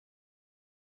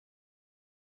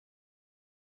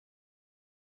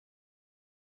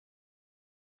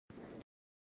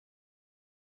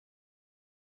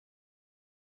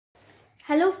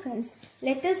Hello friends,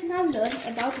 let us now learn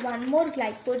about one more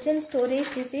glycogen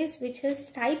storage disease, which is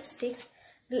type 5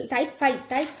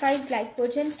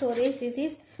 glycogen storage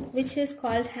disease, which is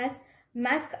called as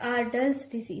McArdle's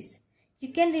disease.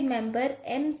 You can remember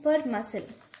M for muscle.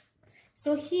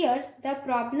 So here the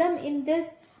problem in this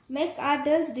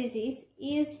McArdle's disease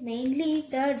is mainly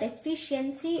the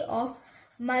deficiency of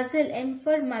muscle, M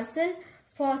for muscle,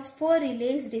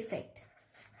 phosphorylase defect.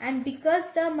 And because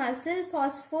the muscle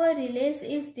phosphorylase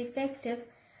is defective,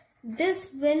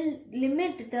 this will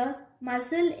limit the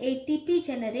muscle ATP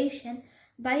generation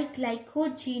by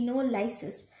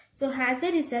glycogenolysis. So as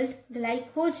a result,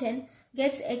 glycogen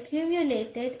gets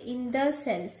accumulated in the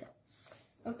cells.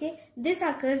 Okay, this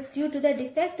occurs due to the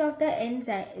defect of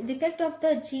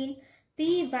the gene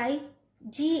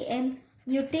PYGN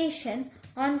mutation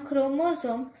on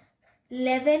chromosome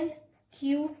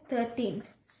 11q13.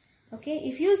 Okay,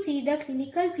 if you see the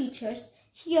clinical features,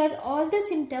 here all the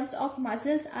symptoms of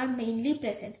muscles are mainly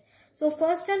present. So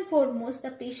first and foremost,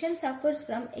 the patient suffers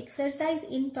from exercise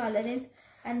intolerance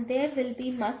and there will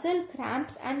be muscle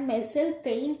cramps and muscle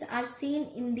pains are seen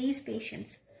in these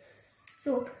patients.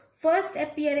 So first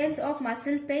appearance of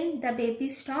muscle pain, the baby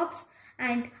stops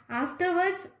and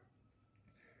afterwards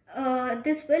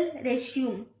this will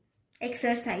resume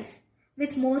exercise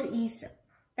with more ease.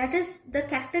 That is the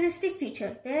characteristic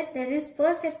feature, where there is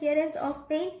first appearance of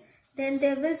pain, then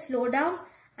they will slow down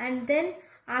and then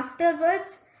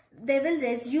afterwards they will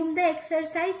resume the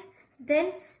exercise.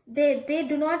 Then they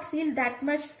do not feel that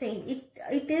much pain.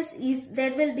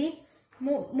 There will be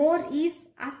more ease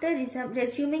after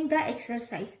resuming the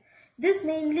exercise. This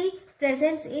mainly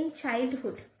presents in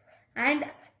childhood and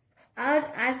or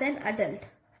as an adult.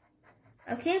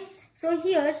 Okay, so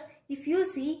here if you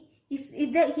see,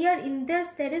 here in this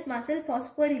there is muscle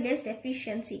phosphorylase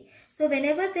deficiency. So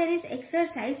whenever there is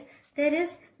exercise, there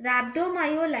is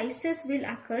rhabdomyolysis will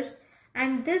occur,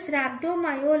 and this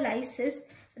rhabdomyolysis,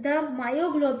 the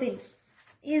myoglobin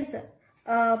is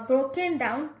broken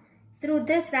down through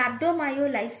this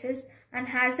rhabdomyolysis, and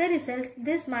as a result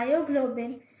this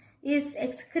myoglobin is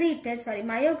excreted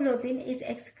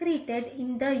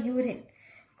in the urine,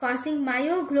 causing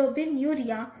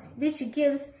myoglobinuria, which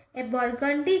gives a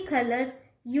burgundy color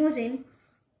urine,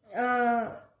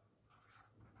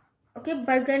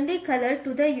 burgundy color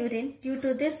to the urine due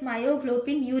to this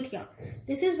myoglobinuria.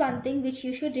 This is one thing which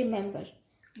you should remember.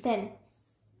 Then,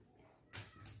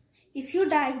 if you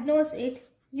diagnose it,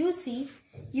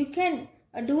 you can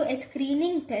do a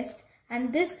screening test,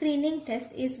 and this screening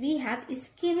test is, we have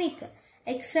ischemic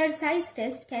exercise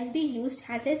test can be used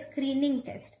as a screening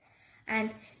test.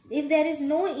 And if there is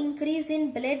no increase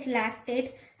in blood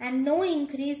lactate and no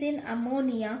increase in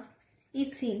ammonia,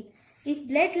 it's seen. If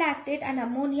blood lactate and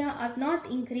ammonia are not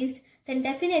increased, then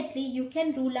definitely you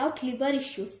can rule out liver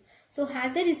issues. So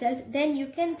as a result, then you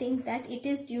can think that it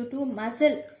is due to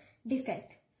muscle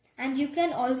defect. And you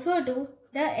can also do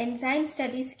the enzyme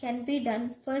studies can be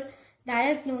done for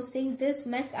diagnosing this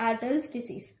McArdle's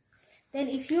disease. Then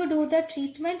if you do the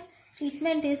treatment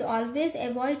is always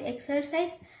avoid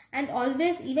exercise, and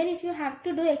always, even if you have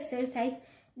to do exercise,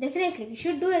 definitely we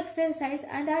should do exercise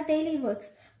and our daily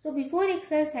works. So before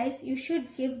exercise, you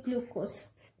should give glucose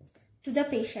to the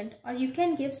patient, or you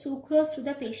can give sucrose to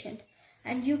the patient,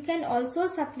 and you can also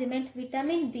supplement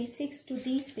vitamin B6 to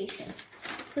these patients.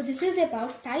 So this is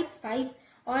about type 5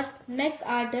 or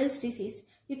McArdle's disease.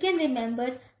 You can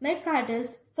remember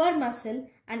McArdle's for muscle,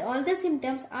 and all the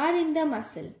symptoms are in the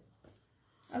muscle.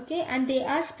 Okay, and they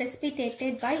are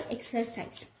precipitated by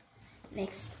exercise.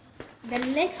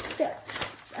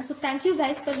 So thank you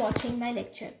guys for watching my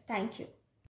lecture. Thank you.